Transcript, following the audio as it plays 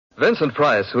Vincent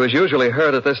Price, who is usually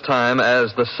heard at this time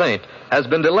as the Saint, has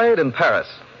been delayed in Paris.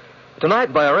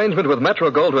 Tonight, by arrangement with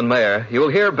Metro-Goldwyn-Mayer, you will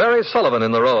hear Barry Sullivan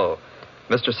in the role.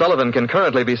 Mr. Sullivan can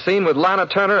currently be seen with Lana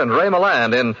Turner and Ray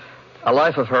Milland in A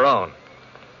Life of Her Own.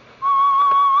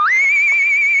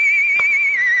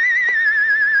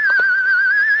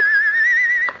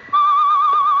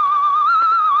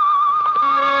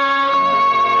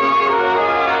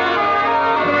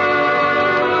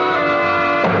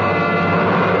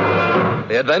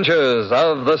 The Adventures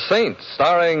of the Saint,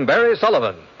 starring Barry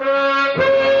Sullivan.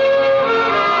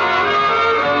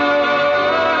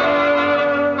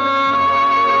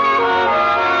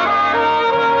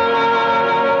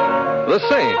 The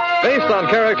Saint, based on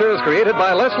characters created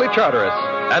by Leslie Charteris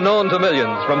and known to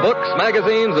millions from books,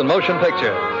 magazines, and motion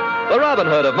pictures. The Robin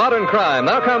Hood of modern crime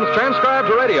now comes transcribed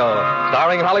to radio,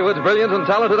 starring Hollywood's brilliant and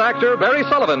talented actor Barry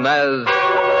Sullivan as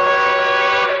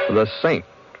the Saint.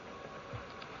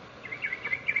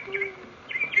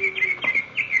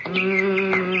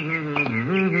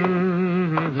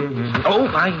 Oh,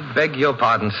 I beg your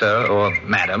pardon, sir, or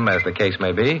madam, as the case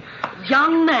may be.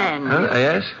 Young man.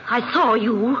 Yes? I saw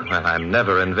you. Well, I'm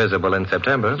never invisible in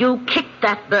September. You kicked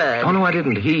that bird. Oh, no, I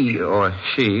didn't. He or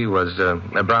she was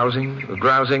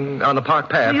grousing on the park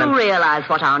path. Do you realize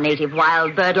what our native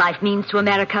wild bird life means to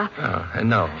America? Oh,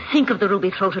 no. Think of the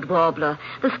ruby-throated warbler,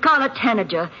 the scarlet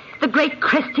tanager, the great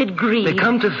crested grebe.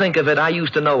 Come to think of it, I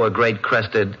used to know a great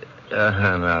crested...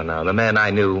 No. The man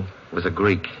I knew was a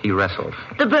Greek. He wrestled.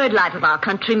 The bird life of our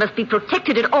country must be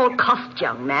protected at all costs,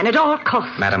 young man, at all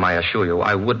costs. Madam, I assure you,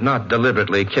 I would not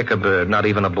deliberately kick a bird, not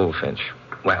even a bullfinch.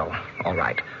 Well, all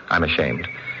right. I'm ashamed.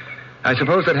 I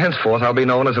suppose that henceforth I'll be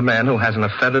known as a man who hasn't a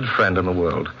feathered friend in the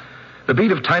world. The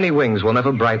beat of tiny wings will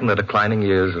never brighten the declining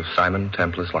years of Simon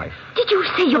Templar's life. Did you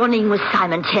say your name was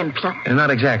Simon Templar?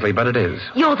 Not exactly, but it is.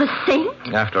 You're the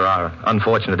Saint? After our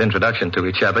unfortunate introduction to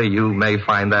each other, you may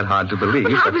find that hard to believe.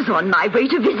 But I was on my way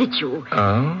to visit you.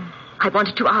 Oh? I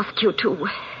wanted to ask you to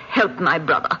help my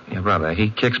brother. Your brother,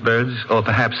 he kicks birds? Or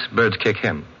perhaps birds kick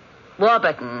him?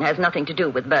 Warburton has nothing to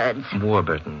do with birds.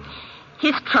 Warburton.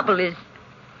 His trouble is,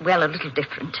 well, a little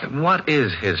different. What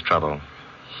is his trouble?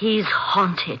 He's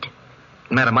haunted.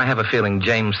 Madam, I have a feeling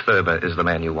James Thurber is the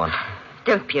man you want.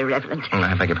 Don't be irreverent.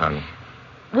 I beg your pardon.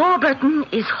 Warburton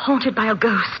is haunted by a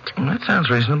ghost. That sounds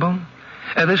reasonable.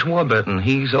 This Warburton,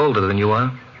 he's older than you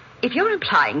are. If you're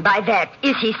implying by that,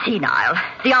 is he senile?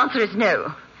 The answer is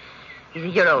no. He's a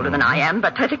year older than I am,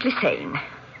 but perfectly sane.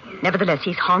 Nevertheless,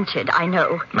 he's haunted, I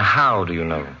know. How do you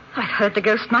know? I've heard the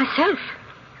ghost myself.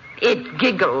 It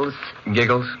giggles.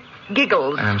 Giggles?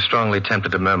 Giggles. I'm strongly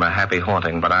tempted to murmur happy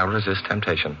haunting, but I'll resist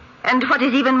temptation. And what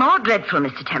is even more dreadful,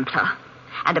 Mr. Templar,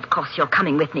 and of course you're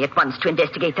coming with me at once to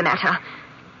investigate the matter,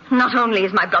 not only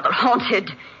is my brother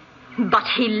haunted, but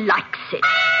he likes it.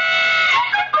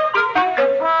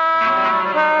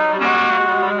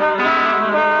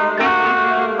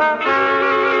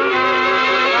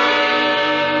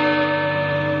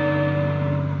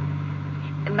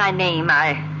 My name,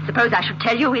 I suppose I should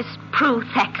tell you, is Prue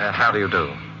Thaxter. How do you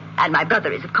do? And my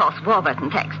brother is, of course,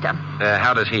 Warburton Thaxter.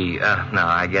 How does he... no,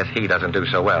 I guess he doesn't do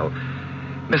so well.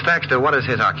 Miss Thaxter, what is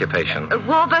his occupation?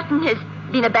 Warburton has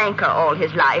been a banker all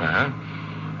his life.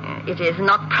 Uh-huh. It is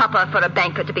not proper for a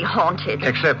banker to be haunted.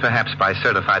 Except perhaps by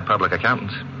certified public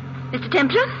accountants. Mr.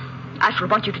 Templar, I shall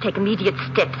want you to take immediate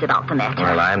steps about the matter.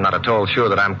 Well, I'm not at all sure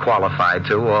that I'm qualified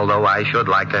to, although I should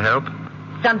like to help.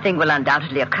 Something will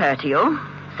undoubtedly occur to you.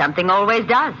 Something always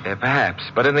does. Perhaps.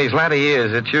 But in these latter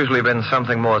years, it's usually been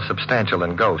something more substantial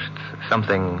than ghosts.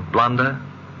 Something blunder.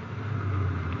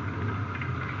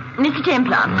 Mr.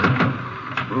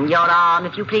 Templar, your arm,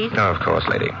 if you please. Oh, of course,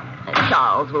 lady.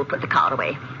 Charles will put the car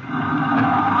away.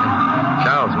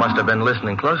 Charles must have been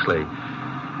listening closely.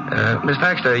 Miss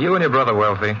Thaxter, you and your brother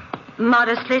wealthy?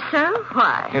 Modestly so?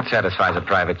 Why? It satisfies a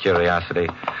private curiosity.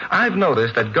 I've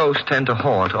noticed that ghosts tend to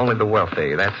haunt only the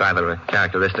wealthy. That's either a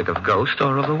characteristic of ghosts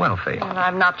or of the wealthy. Well,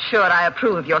 I'm not sure I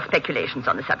approve of your speculations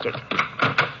on the subject.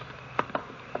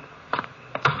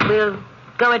 We'll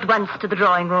go at once to the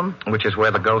drawing room. Which is where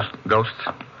the ghosts?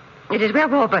 It is where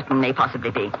Warburton may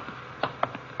possibly be.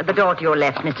 At the door to your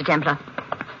left, Mr. Templar.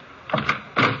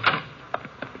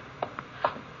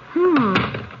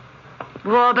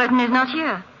 Warburton is not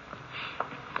here.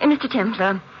 Mr.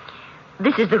 Templar,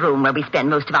 this is the room where we spend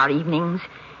most of our evenings.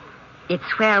 It's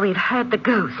where we've heard the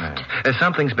ghost.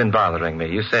 Something's been bothering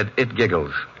me. You said it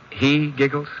giggles. He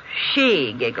giggles?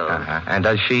 She giggles. And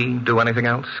does she do anything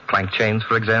else? Clank chains,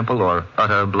 for example, or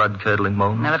utter blood-curdling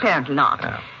moans? No, apparently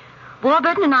not.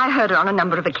 Warburton and I heard her on a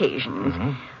number of occasions.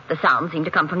 Mm-hmm. The sound seemed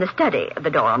to come from the study. The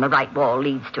door on the right wall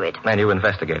leads to it. And you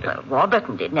investigated? Well,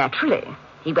 Warburton did, naturally.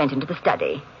 He went into the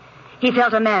study. He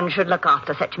felt a man should look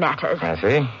after such matters. I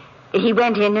see. He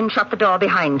went in and shut the door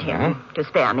behind him Mm-hmm. to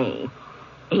spare me.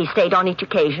 He stayed on each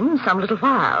occasion some little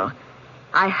while.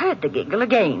 I heard the giggle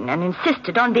again and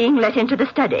insisted on being let into the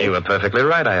study. You were perfectly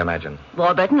right, I imagine.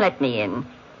 Warburton let me in.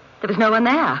 There was no one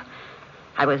there.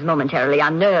 I was momentarily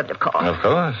unnerved, of course. Of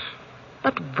course.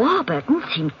 But Warburton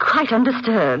seemed quite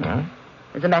undisturbed. Huh?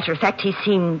 As a matter of fact, he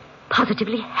seemed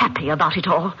positively happy about it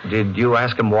all. Did you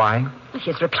ask him why?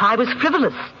 His reply was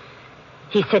frivolous.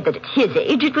 He said that at his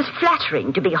age it was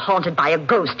flattering to be haunted by a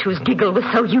ghost whose giggle was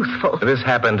so youthful. This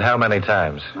happened how many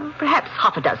times? Perhaps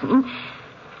half a dozen.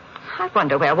 I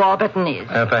wonder where Warburton is.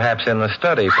 Perhaps in the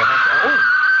study. Perhaps...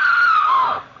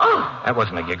 Oh, That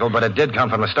wasn't a giggle, but it did come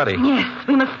from the study. yes,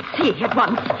 we must see at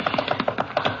once.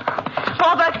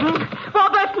 Warburton!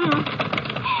 Warburton!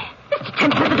 Mr.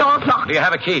 Templar, the door's locked. Do you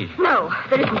have a key? No,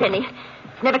 there isn't any.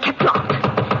 It's never kept locked.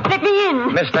 Let me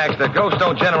in. Miss Baxter, ghosts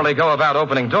don't generally go about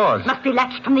opening doors. Must be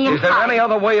latched from the inside. Is there any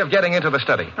other way of getting into the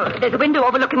study? Oh, there's a window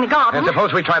overlooking the garden. And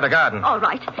suppose we try the garden. All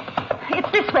right.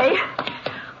 It's this way.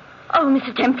 Oh,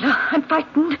 Mr. Templar, I'm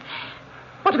frightened.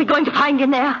 What are we going to find in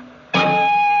there?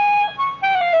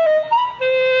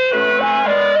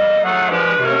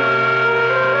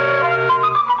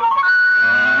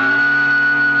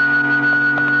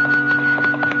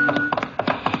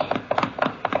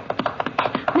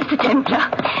 Mr.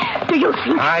 Templar, do you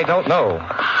think... I don't know.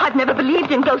 I've never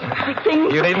believed in ghostly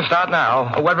things. You needn't start now.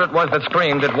 Whoever it was that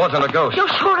screamed, it wasn't a ghost. You're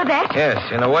sure of that?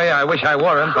 Yes, in a way I wish I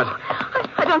weren't, but...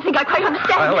 I don't think I quite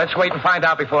understand. Well, let's wait and find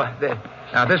out before...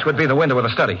 Now, this would be the window of the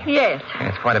study. Yes.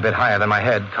 It's quite a bit higher than my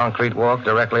head. Concrete walk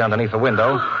directly underneath the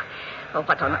window. Oh,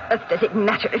 what on earth does it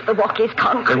matter if the walk is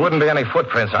concrete? There wouldn't be any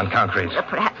footprints on concrete. Well,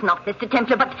 perhaps not, Mr.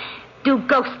 Templar, but do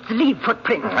ghosts leave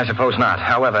footprints? I suppose not.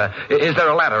 However, is there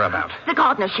a ladder about? The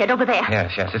gardener's shed over there.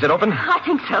 Yes, yes. Is it open? I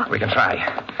think so. We can try.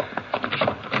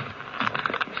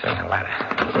 See, a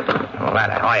ladder. A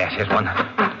ladder. Oh, yes, here's one.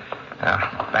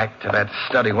 Now, back to that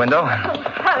study window. Oh,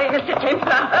 hurry, Mr.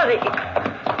 Templar, hurry.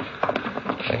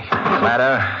 See,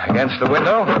 ladder against the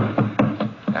window.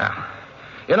 Now,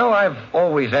 you know, I've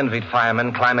always envied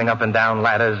firemen climbing up and down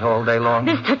ladders all day long.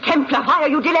 Mr. Templar, why are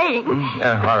you delaying?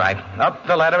 All right. Up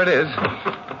the ladder it is.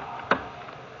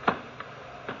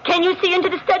 Can you see into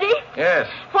the study? Yes.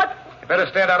 What? You better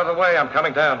stand out of the way. I'm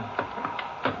coming down.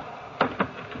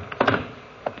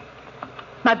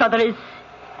 My brother is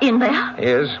in there? He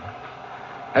is.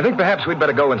 I think perhaps we'd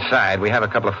better go inside. We have a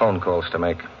couple of phone calls to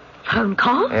make. Phone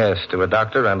call? Yes, to a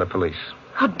doctor and the police.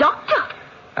 A doctor?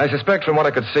 I suspect from what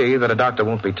I could see that a doctor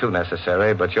won't be too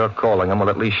necessary, but your calling him will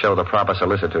at least show the proper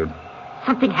solicitude.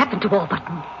 Something happened to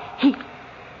Warburton.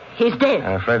 He's dead.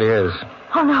 I'm afraid he is.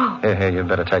 Oh, no. Here, you'd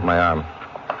better take my arm.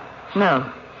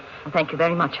 No. Thank you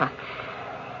very much.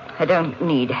 I don't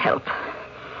need help.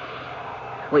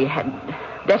 We had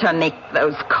better make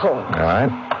those calls. All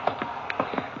right.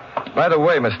 By the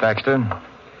way, Miss Thaxter,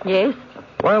 Yes?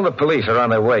 while the police are on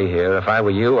their way here, if I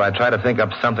were you, I'd try to think up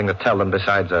something to tell them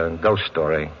besides a ghost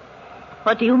story.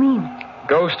 What do you mean?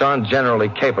 Ghosts aren't generally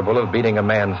capable of beating a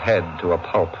man's head to a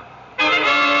pulp.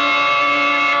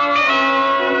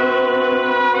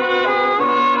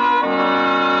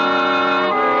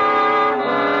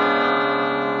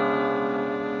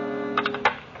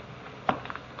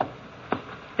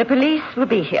 The police will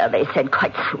be here, they said,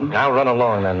 quite soon. Now run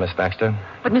along then, Miss Thaxter.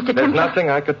 But, Mr. There's Templar... nothing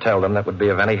I could tell them that would be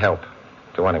of any help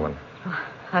to anyone.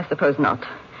 I suppose not.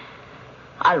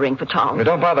 I'll ring for Charles. You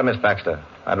don't bother, Miss Baxter.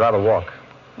 I'd rather walk.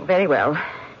 Very well.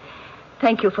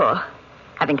 Thank you for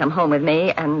having come home with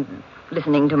me and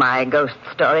listening to my ghost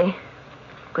story.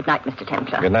 Good night, Mr.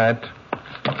 Templar. Good night.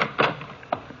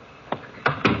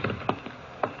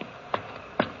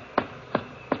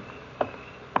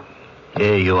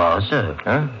 Here you are, sir.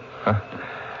 Huh?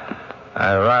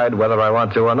 I ride whether I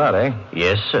want to or not, eh?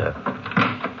 Yes, sir.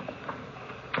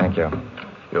 Thank you.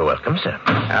 You're welcome, sir.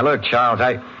 Now, look, Charles,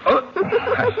 I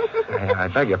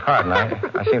beg your pardon.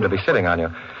 I seem to be sitting on you.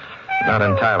 Not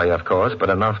entirely, of course, but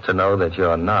enough to know that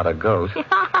you're not a ghost.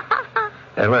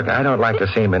 Look, I don't like to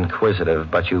seem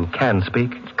inquisitive, but you can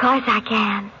speak? Of course I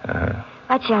can.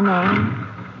 What's your name?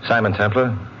 Simon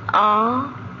Templar.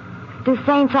 Oh? Do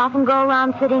saints often go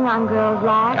around sitting on girls'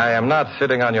 laps? I am not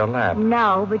sitting on your lap.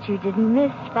 No, but you didn't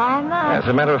miss by much. As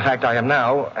a matter of fact, I am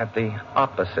now at the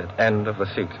opposite end of the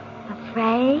seat.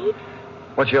 Afraid?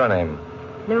 What's your name?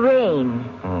 Lorraine.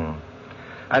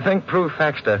 I think Prue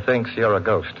Thaxter thinks you're a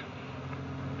ghost.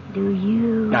 Do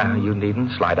you? Now, you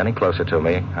needn't slide any closer to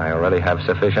me. I already have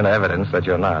sufficient evidence that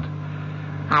you're not.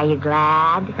 Are you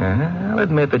glad? I'll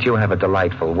admit that you have a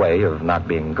delightful way of not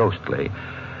being ghostly.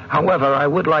 However, I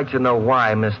would like to know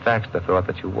why Miss Thaxter thought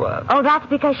that you were. Oh, that's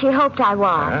because she hoped I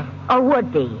was. Or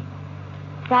would be.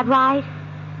 Is that right?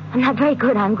 I'm not very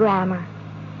good on grammar.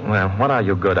 Well, what are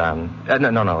you good on?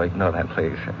 No, ignore that,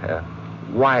 please.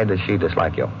 Why does she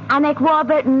dislike you? I make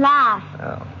Warburton laugh.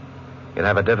 Oh. You'd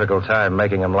have a difficult time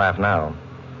making him laugh now.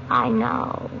 I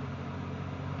know.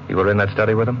 You were in that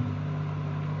study with him?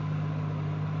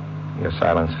 Your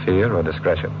silence fear or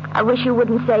discretion? I wish you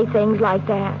wouldn't say things like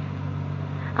that.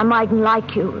 I mightn't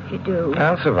like you if you do.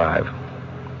 I'll survive.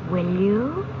 Will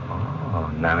you?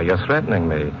 Oh, now you're threatening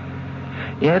me.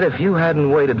 Yet if you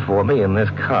hadn't waited for me in this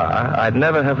car, I'd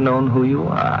never have known who you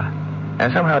are.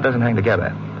 And somehow it doesn't hang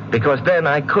together. Because then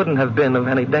I couldn't have been of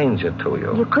any danger to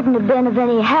you. You couldn't have been of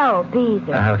any help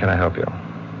either. How can I help you?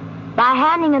 By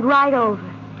handing it right over.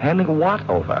 Handing what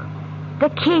over? The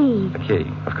key. The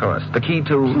key, of course. The key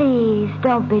to... Please,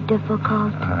 don't be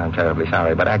difficult. I'm terribly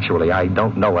sorry, but actually I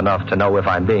don't know enough to know if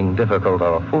I'm being difficult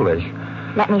or foolish.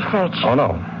 Let me search you. Oh,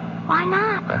 no. Why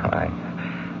not? Well,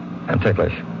 I'm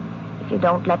ticklish. If you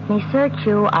don't let me search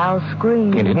you, I'll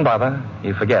scream. You needn't bother.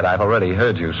 You forget, I've already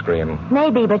heard you scream.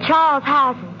 Maybe, but Charles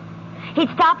hasn't.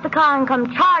 He'd stop the car and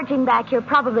come charging back here,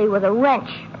 probably with a wrench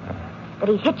that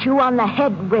he hit you on the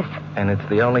head with. And it's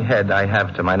the only head I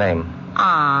have to my name.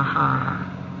 Uh-huh.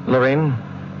 Lorraine?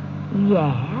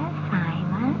 Yes,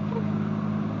 Simon?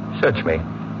 Search me.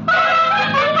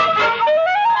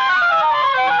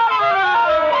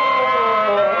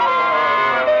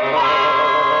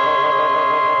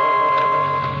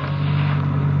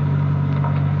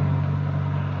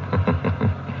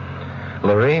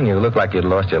 Lorraine, you look like you'd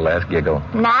lost your last giggle.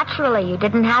 Naturally, you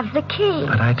didn't have the key.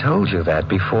 But I told you that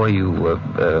before you,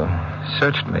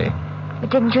 searched me. But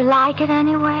didn't you like it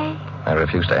anyway? I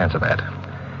refuse to answer that.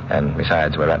 And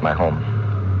besides, we're at my home.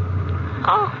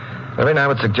 Oh. Lorraine, I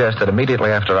would suggest that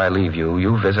immediately after I leave you,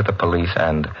 you visit the police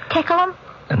and... Tickle them?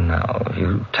 No,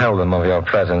 you tell them of your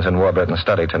presence in Warburton's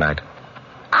study tonight.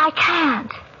 I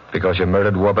can't. Because you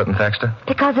murdered Warburton Thaxter?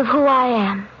 Because of who I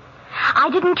am. I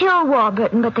didn't kill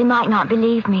Warburton, but they might not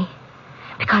believe me.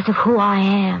 Because of who I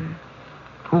am.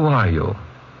 Who are you?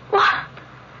 What?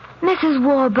 Mrs.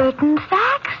 Warburton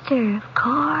Thaxter, of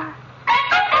course.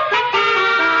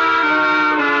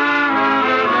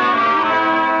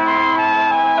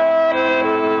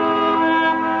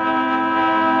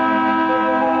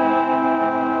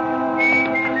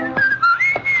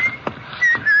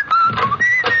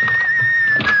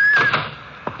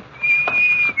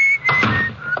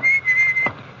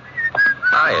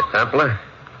 Templar.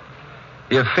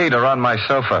 Your feet are on my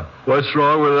sofa. What's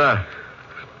wrong with that?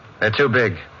 They're too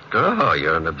big. Oh,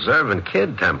 you're an observant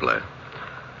kid, Templar.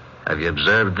 Have you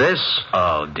observed this?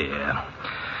 Oh, dear.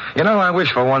 You know, I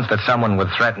wish for once that someone would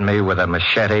threaten me with a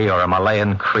machete or a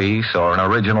Malayan crease or an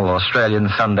original Australian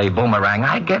Sunday boomerang.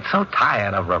 I get so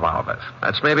tired of revolvers.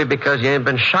 That's maybe because you ain't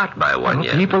been shot by one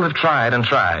yet. People have tried and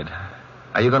tried.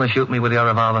 Are you going to shoot me with your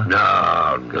revolver?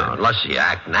 No, unless you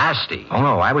act nasty. Oh,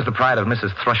 no, I was the pride of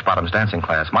Mrs. Thrushbottom's dancing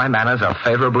class. My manners are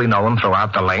favorably known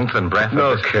throughout the length and breadth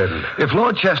No of this... kidding. If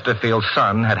Lord Chesterfield's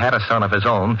son had had a son of his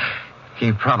own,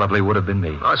 he probably would have been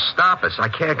me. Oh, stop it. I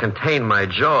can't contain my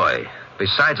joy.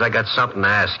 Besides, I got something to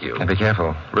ask you. And be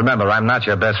careful. Remember, I'm not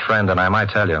your best friend, and I might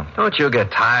tell you. Don't you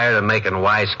get tired of making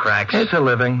wisecracks? It's a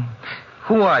living.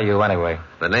 Who are you, anyway?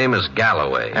 The name is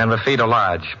Galloway. And the feet are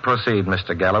large. Proceed,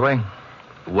 Mr. Galloway.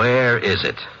 Where is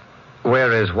it?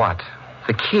 Where is what?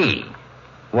 The key.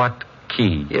 What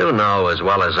key? You know as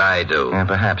well as I do. Yeah,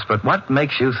 perhaps, but what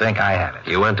makes you think I have it?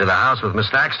 You went to the house with Miss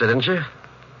Thaxter, didn't you?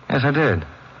 Yes, I did.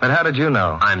 But how did you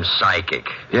know? I'm psychic.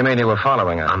 You mean you were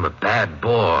following her? I'm a bad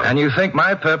boy. And you think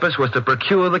my purpose was to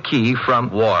procure the key from...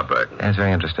 Warburton. That's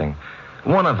very interesting.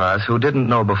 One of us who didn't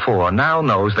know before now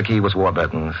knows the key was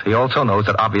Warburton's. He also knows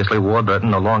that obviously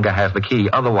Warburton no longer has the key.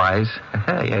 Otherwise...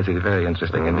 yes, it's very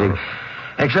interesting indeed.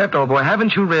 Except, oh boy,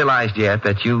 haven't you realized yet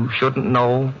that you shouldn't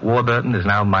know Warburton is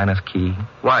now minus key?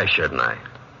 Why shouldn't I?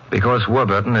 Because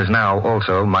Warburton is now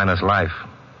also minus life.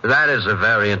 That is a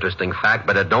very interesting fact,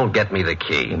 but it don't get me the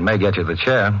key. It may get you the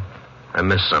chair. I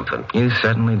missed something. You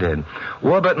certainly did.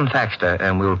 Warburton Thaxter,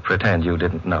 and we'll pretend you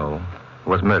didn't know,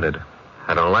 was murdered.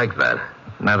 I don't like that.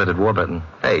 Neither did Warburton.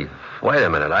 Hey, wait a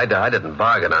minute. I didn't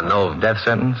bargain on no... Death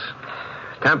sentence?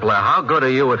 Templar, how good are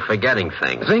you at forgetting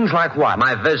things? Things like what?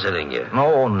 My visiting you.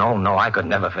 Oh, no. I could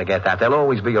never forget that. There'll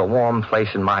always be a warm place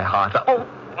in my heart. Oh,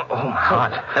 my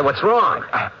heart. Hey, what's wrong?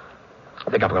 I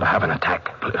think I'm going to have an attack.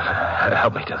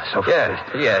 Help me to the sofa.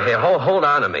 Yeah. Here, hold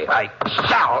on to me. I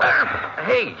shall.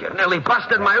 Hey, you nearly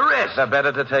busted my wrist. It's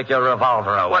better to take your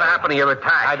revolver away. What happened to your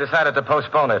attack? I decided to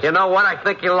postpone it. You know what? I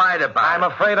think you lied about I'm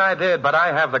afraid I did, but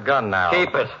I have the gun now.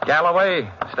 Keep it. Galloway,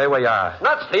 stay where you are.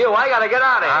 Nuts to you. I got to get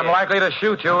out of here. I'm likely to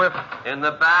shoot you if... In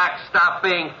the back. Stop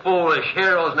being foolish.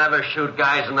 Heroes never shoot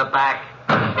guys in the back.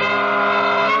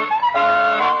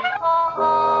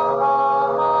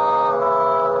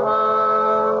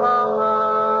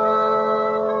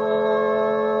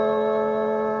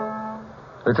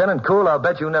 Lieutenant Cool, I'll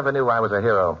bet you never knew I was a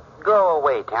hero. Go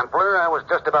away, Templar. I was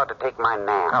just about to take my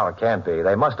nap. Oh, it can't be.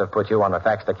 They must have put you on the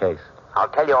Thaxter case. I'll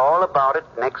tell you all about it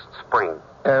next spring.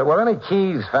 Were any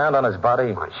keys found on his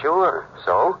body? Well, sure.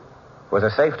 So? Was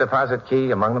a safe deposit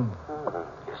key among them?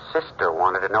 His sister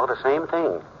wanted to know the same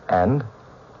thing. And?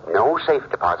 No safe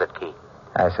deposit key.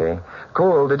 I see.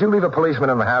 Cool, did you leave a policeman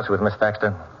in the house with Miss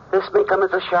Thaxter? This may come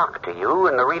as a shock to you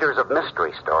and the readers of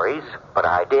mystery stories, but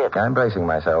I did. I'm bracing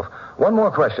myself. One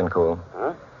more question, Cool.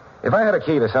 If I had a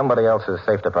key to somebody else's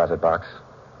safe deposit box,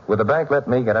 would the bank let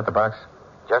me get at the box?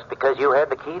 Just because you had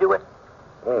the key to it?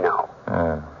 No.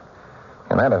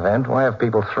 In that event, why have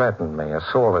people threatened me,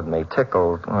 assaulted me,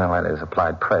 tickled, well, that is,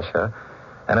 applied pressure,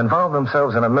 and involved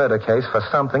themselves in a murder case for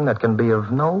something that can be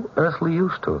of no earthly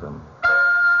use to them?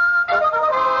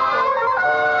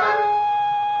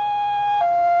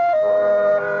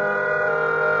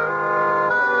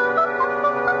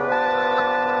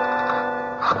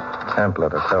 Templar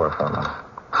to telephone them.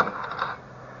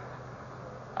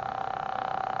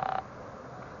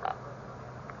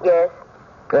 Yes?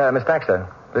 Miss Thaxter,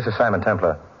 this is Simon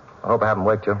Templar. I hope I haven't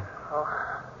waked you. Oh,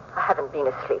 I haven't been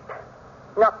asleep.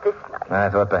 Not this night. I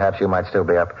thought perhaps you might still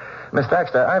be up. Miss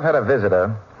Thaxter, I've had a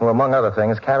visitor who, among other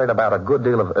things, carried about a good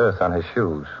deal of earth on his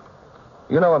shoes.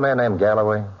 You know a man named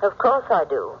Galloway? Of course I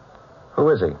do. Who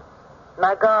is he?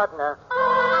 My gardener.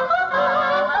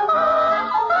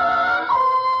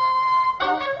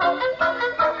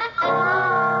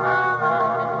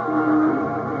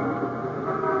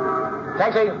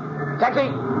 Taxi!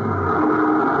 Taxi!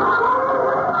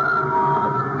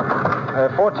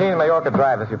 14 Majorca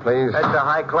Drive, if you please. That's a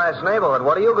high-class neighborhood.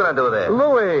 What are you going to do there?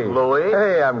 Louis! Louis?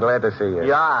 Hey, I'm glad to see you.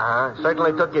 Yeah, huh?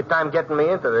 Certainly took your time getting me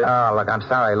into this. Oh, look, I'm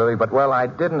sorry, Louis, but, well, I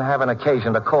didn't have an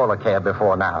occasion to call a cab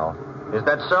before now. Is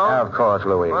that so? Of course,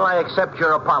 Louis. Well, I accept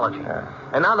your apology.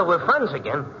 And now that we're friends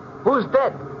again, who's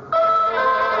dead?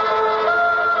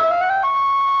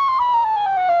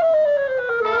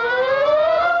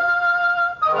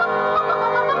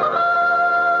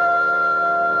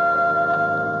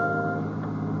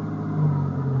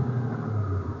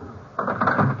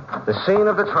 The scene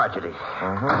of the tragedy.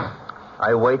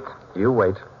 I wait. You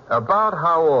wait. About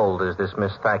how old is this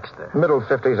Miss Thaxter? Middle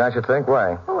 50s, I should think.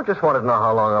 Why? Oh, just wanted to know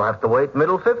how long I'll have to wait.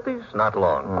 Middle 50s? Not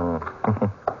long.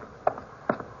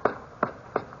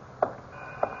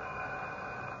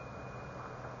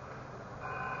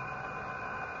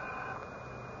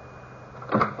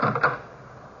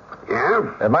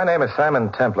 Yeah? My name is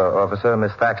Simon Templar, officer.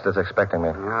 Miss Thaxter's expecting me.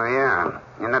 Oh, yeah.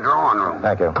 In the drawing room.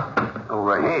 Thank you.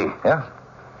 Oh, hey. Yeah?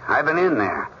 I've been in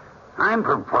there. I'm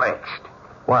perplexed.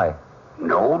 Why?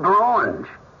 No drawings.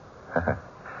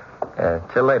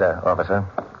 Till later, officer.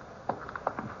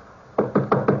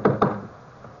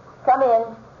 Come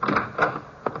in.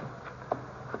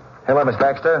 Hello, Miss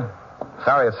Thaxter.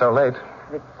 Sorry it's so late.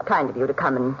 It's kind of you to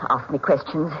come and ask me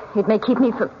questions. It may keep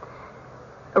me from...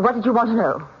 What did you want to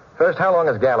know? First, how long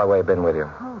has Galloway been with you?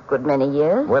 Oh, a good many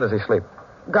years. Where does he sleep?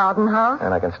 Garden house.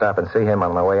 And I can stop and see him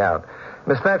on my way out.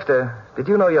 Miss Thaxter, did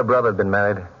you know your brother had been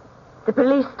married? The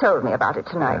police told me about it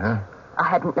tonight. I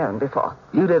hadn't known before.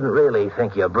 You didn't really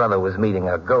think your brother was meeting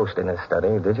a ghost in his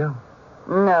study, did you?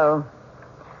 No.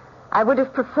 I would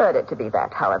have preferred it to be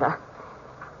that, however.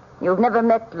 You've never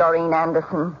met Laureen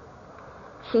Anderson.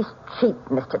 She's cheap,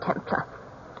 Mr. Templar.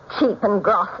 Cheap and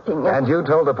grasping. And you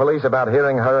told the police about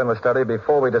hearing her in the study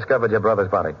before we discovered your brother's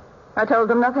body? I told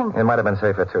them nothing. It might have been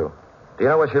safer, too. Do you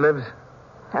know where she lives?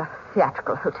 A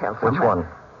theatrical hotel somewhere. Which one?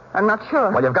 I'm not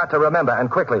sure. Well, you've got to remember, and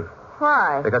quickly.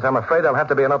 Why? Because I'm afraid there'll have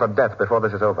to be another death before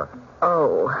this is over.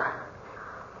 Oh.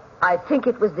 I think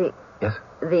it was the... Yes?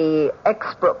 The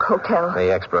Exbrook Hotel.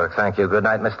 The Exbrook. Thank you. Good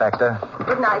night, Miss Thaxter.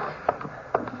 Good night.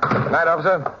 Good night,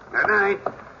 officer. Good night.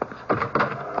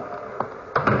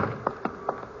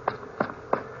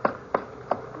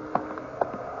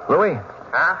 Louis?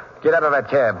 Huh? Get out of that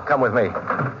cab. Come with me.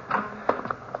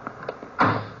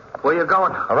 Where you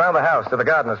going? Around the house to the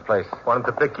gardener's place. Want him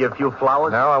to pick you a few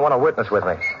flowers? No, I want a witness with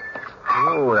me.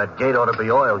 Ooh, that gate ought to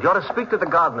be oiled. You ought to speak to the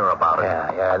gardener about it.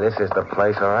 Yeah, this is the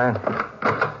place, all right.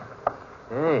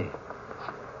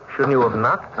 Shouldn't you have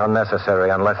knocked? Unnecessary,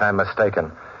 unless I'm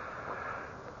mistaken.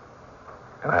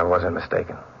 And I wasn't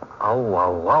mistaken.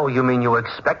 Oh, you mean you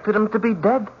expected him to be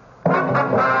dead?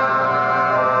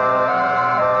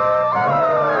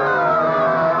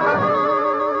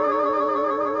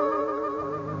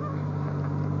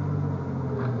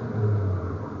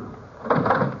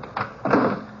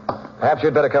 Perhaps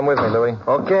you'd better come with me, Louis.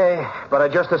 Okay, but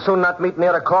I'd just as soon not meet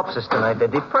near the corpses tonight. They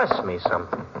depress me some.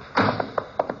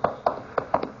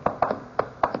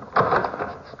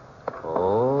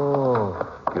 Oh,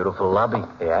 beautiful lobby.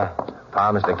 Yeah.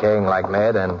 Palms decaying like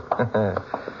mad, and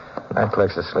that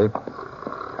clicks asleep.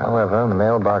 However,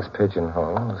 mailbox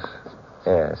pigeonholes.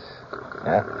 Yes.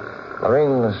 Yeah.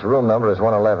 Lorene's room number is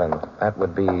 111. That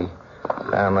would be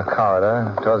down the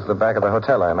corridor towards the back of the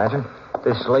hotel, I imagine.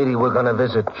 This lady we're going to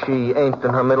visit, she ain't in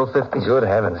her middle 50s? Good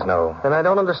heavens, no. Then I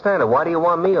don't understand it. Why do you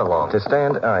want me along? To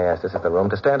stand... Oh, yes, this is the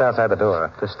room. To stand outside the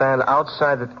door. To stand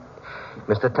outside the...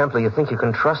 Mr. Templar, you think you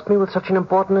can trust me with such an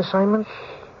important assignment?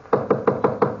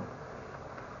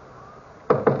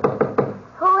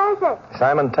 Who is it?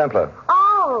 Simon Templar.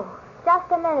 Oh,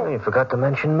 just a minute. Oh, you forgot to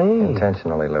mention me.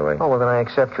 Intentionally, Louis. Oh, well, then I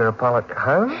accept your apology.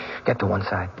 Huh? Get to one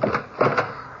side.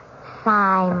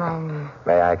 Simon.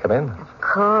 May I come in? Of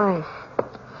course.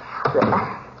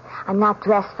 I'm not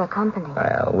dressed for company.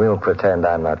 Well, we'll pretend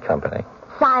I'm not company.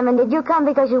 Simon, did you come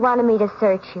because you wanted me to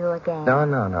search you again?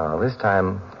 No. This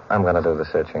time, I'm going to do the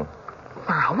searching.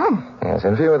 Simon? Yes,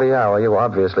 in view of the hour, you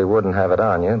obviously wouldn't have it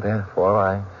on you. Therefore,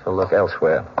 I shall look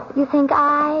elsewhere. You think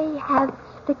I have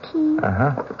the key?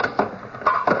 Uh-huh.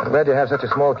 I'm glad you have such a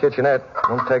small kitchenette.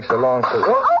 Won't take so long to...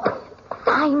 Oh,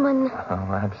 Simon. Oh,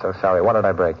 I'm so sorry. What did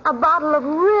I break? A bottle of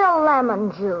real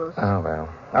lemon juice. Oh, well.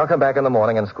 I'll come back in the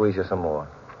morning and squeeze you some more.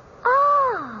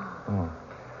 Oh.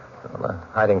 Well, the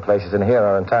hiding places in here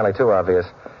are entirely too obvious.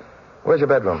 Where's your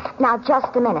bedroom? Now,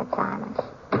 just a minute, Simon.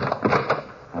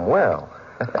 Well,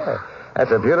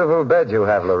 that's a beautiful bed you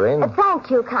have, Lorene. Thank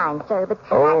you, kind sir, but...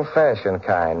 Old-fashioned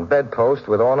kind. Bedpost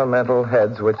with ornamental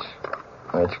heads which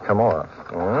come off.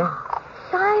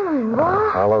 Simon, what?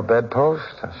 A hollow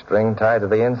bedpost, a string tied to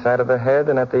the inside of the head,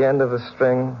 and at the end of the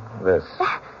string, this.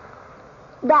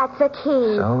 That's a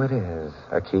key. So it is.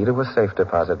 A key to a safe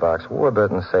deposit box.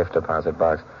 Warburton's safe deposit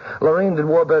box. Lorene, did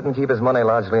Warburton keep his money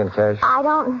largely in cash? I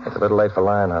don't... It's a little late for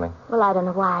lying, honey. Well, I don't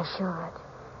know why I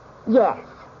should. Yes.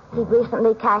 He'd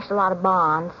recently cashed a lot of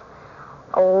bonds.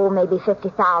 Oh, maybe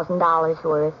 $50,000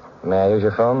 worth. May I use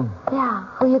your phone? Yeah.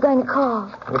 Who are you going to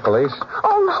call? The police.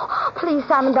 Oh, no. Please,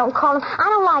 Simon, don't call him. I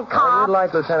don't like Oh, cops. you'd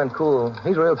like Lieutenant Cool.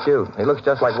 He's real cute. He looks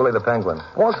just like Willie the Penguin.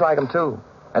 Walks like him, too.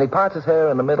 And he parts his hair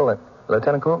in the middle.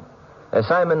 Lieutenant Cool?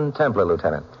 Simon Templar,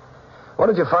 Lieutenant. What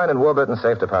did you find in Warburton's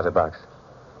safe deposit box?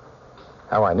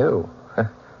 How I knew.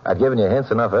 I'd given you hints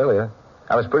enough earlier.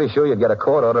 I was pretty sure you'd get a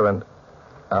court order and...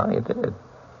 Oh, you did.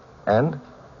 And?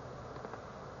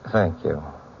 Thank you.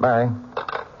 Bye.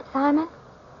 Simon?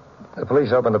 The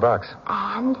police opened the box.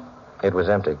 And? It was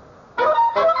empty.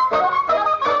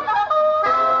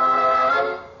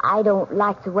 I don't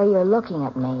like the way you're looking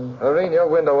at me. Lorene, your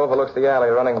window overlooks the alley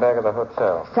running back of the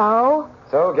hotel. So?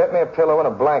 So, get me a pillow and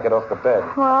a blanket off the bed.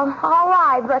 Well, all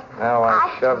right, but... Now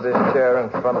I shove this chair in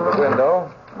front of the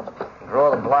window.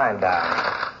 Draw the blind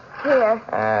down. Here.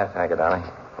 Thank you, darling.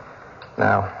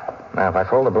 Now, if I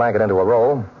fold the blanket into a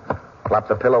roll, plop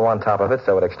the pillow on top of it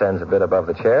so it extends a bit above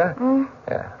the chair.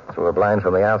 Yeah. Through a blind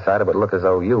from the outside, it would look as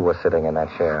though you were sitting in that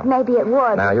chair. Maybe it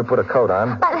would. Now, you put a coat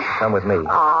on. But... Come with me.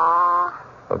 Aw.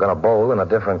 We're going to bowl in a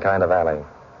different kind of alley.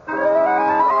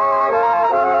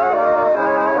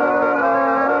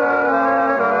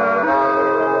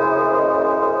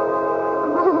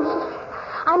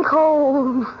 I'm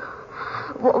cold.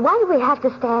 Why do we have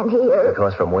to stand here?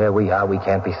 Because from where we are, we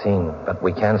can't be seen. But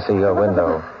we can see your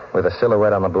window with a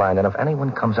silhouette on the blind. And if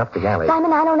anyone comes up the alley...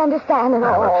 Simon, I don't understand at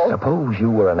all. Suppose you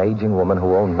were an aging woman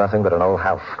who owned nothing but an old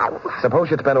house.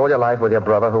 Suppose you'd spent all your life with your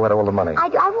brother who had all the money.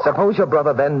 Suppose your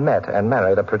brother then met and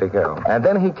married a pretty girl. And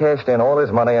then he cashed in all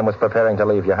his money and was preparing to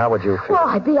leave you. How would you feel? Well,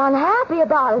 I'd be unhappy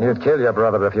about it. You'd kill your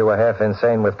brother if you were half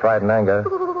insane with pride and anger.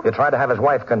 You'd try to have his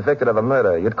wife convicted of the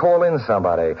murder. You'd call in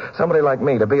somebody like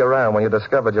me, to be around when you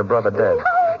discovered your brother dead. No.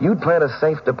 You'd plant a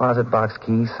safe deposit box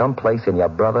key someplace in your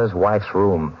brother's wife's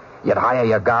room. You'd hire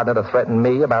your gardener to threaten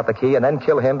me about the key and then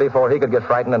kill him before he could get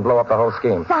frightened and blow up the whole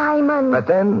scheme. Simon. But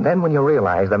then when you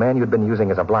realized the man you'd been using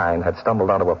as a blind had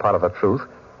stumbled onto a part of the truth,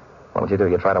 what would you do?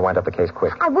 You'd try to wind up the case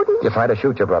quick. I wouldn't. You'd try to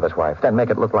shoot your brother's wife, then make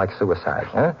it look like suicide,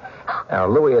 huh? Now,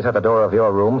 Louis is at the door of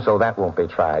your room, so that won't be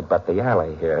tried. But the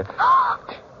alley here...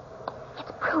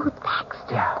 It's Ruth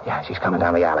Baxter. Yeah, she's coming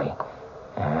down the alley.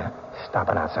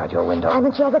 Stopping outside your window.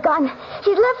 Simon, she has a gun.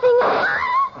 She's lifting it.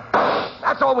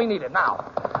 That's all we needed now.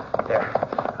 Here,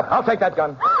 I'll take that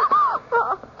gun.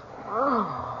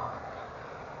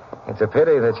 It's a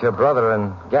pity that your brother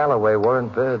and Galloway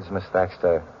weren't birds, Miss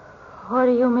Thaxter. What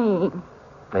do you mean?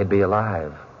 They'd be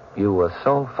alive. You were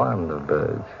so fond of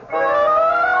birds.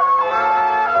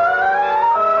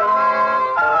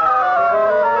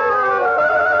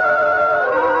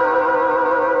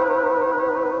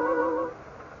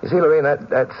 You see, Lorene,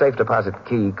 that safe deposit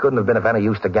key couldn't have been of any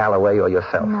use to Galloway or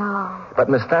yourself. No. But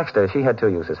Miss Thaxter, she had two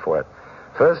uses for it.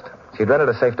 First, she'd rented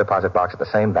a safe deposit box at the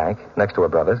same bank, next to her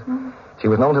brother's. Mm-hmm. She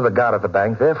was known to the guard at the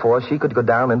bank, therefore she could go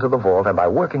down into the vault and, by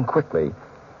working quickly,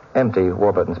 empty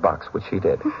Warburton's box, which she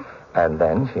did. And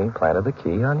then she planted the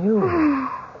key on you.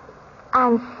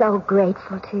 I'm so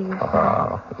grateful to you, Simon.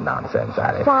 Oh, nonsense,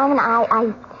 Alice. Simon,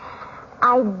 I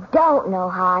don't know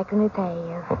how I can repay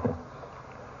you.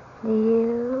 Do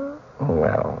you?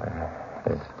 Well,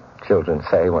 as children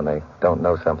say when they don't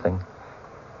know something.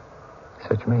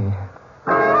 Search me.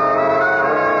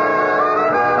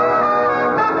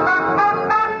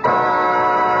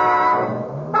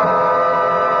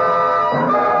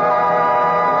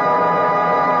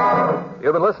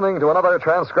 You've been listening to another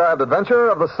transcribed adventure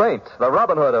of the Saint, the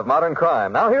Robin Hood of modern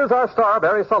crime. Now here's our star,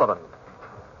 Barry Sullivan.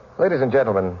 Ladies and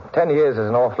gentlemen, 10 years is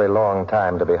an awfully long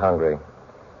time to be hungry.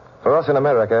 For us in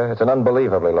America, it's an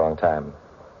unbelievably long time.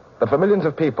 But for millions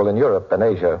of people in Europe and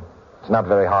Asia, it's not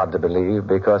very hard to believe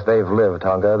because they've lived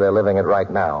hunger. They're living it right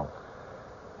now.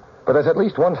 But there's at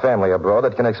least one family abroad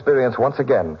that can experience once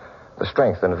again the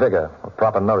strength and vigor of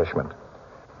proper nourishment.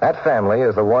 That family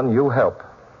is the one you help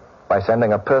by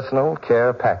sending a personal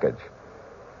care package.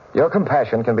 Your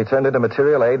compassion can be turned into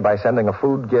material aid by sending a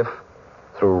food gift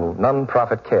through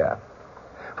non-profit care.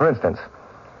 For instance,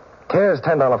 CARE's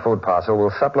 $10 food parcel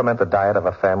will supplement the diet of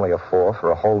a family of 4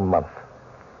 for a whole month.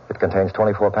 It contains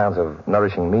 24 pounds of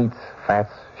nourishing meats,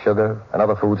 fats, sugar, and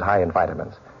other foods high in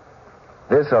vitamins.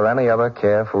 This or any other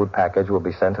CARE food package will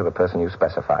be sent to the person you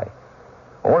specify.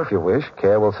 Or if you wish,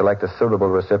 CARE will select a suitable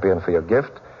recipient for your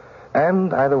gift,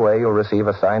 and either way you'll receive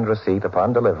a signed receipt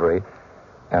upon delivery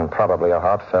and probably a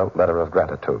heartfelt letter of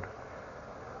gratitude.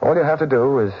 All you have to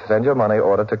do is send your money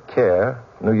order to CARE,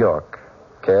 New York.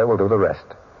 CARE will do the rest.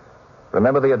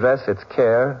 Remember the address, it's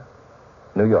CARE,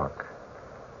 New York.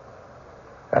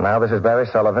 And now this is Barry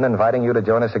Sullivan inviting you to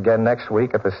join us again next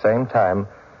week at the same time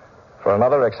for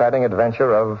another exciting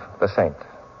adventure of the Saint.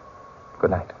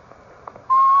 Good night.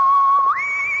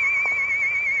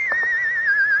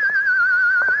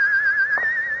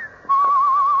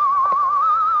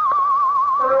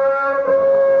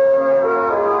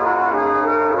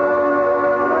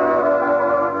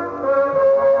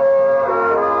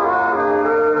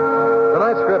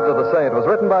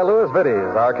 By Louis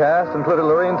Vittes. Our cast included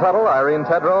Lorene Tuttle, Irene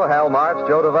Tedrow, Hal March,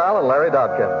 Joe Duvall, and Larry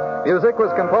Dodkin. Music was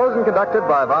composed and conducted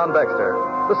by Von Dexter.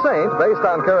 The Saint, based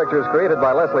on characters created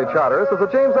by Leslie Charteris, is a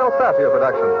James L. Safier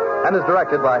production and is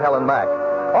directed by Helen Mack.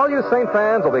 All you Saint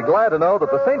fans will be glad to know that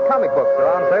the Saint comic books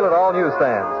are on sale at all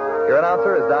newsstands. Your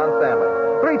announcer is Don Stanley.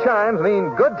 3 chimes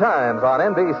mean good times on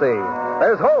NBC.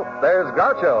 There's Hope. There's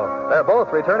Groucho. They're both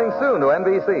returning soon to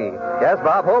NBC. Yes,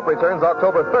 Bob Hope returns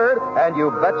October 3rd, and you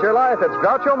bet your life it's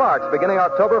Groucho Marx beginning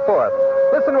October 4th.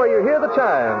 Listen where you hear the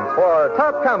chimes for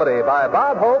Top Comedy by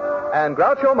Bob Hope and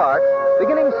Groucho Marx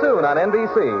beginning soon on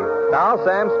NBC. Now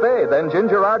Sam Spade, then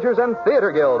Ginger Rogers and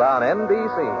Theater Guild on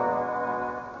NBC.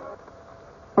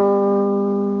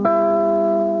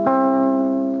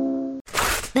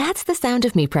 That's the sound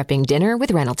of me prepping dinner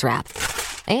with Reynolds Wrap.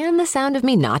 And the sound of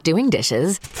me not doing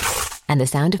dishes. And the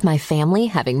sound of my family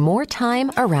having more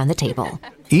time around the table.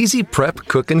 Easy prep,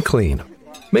 cook, and clean.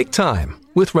 Make time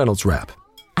with Reynolds Wrap.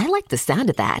 I like the sound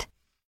of that.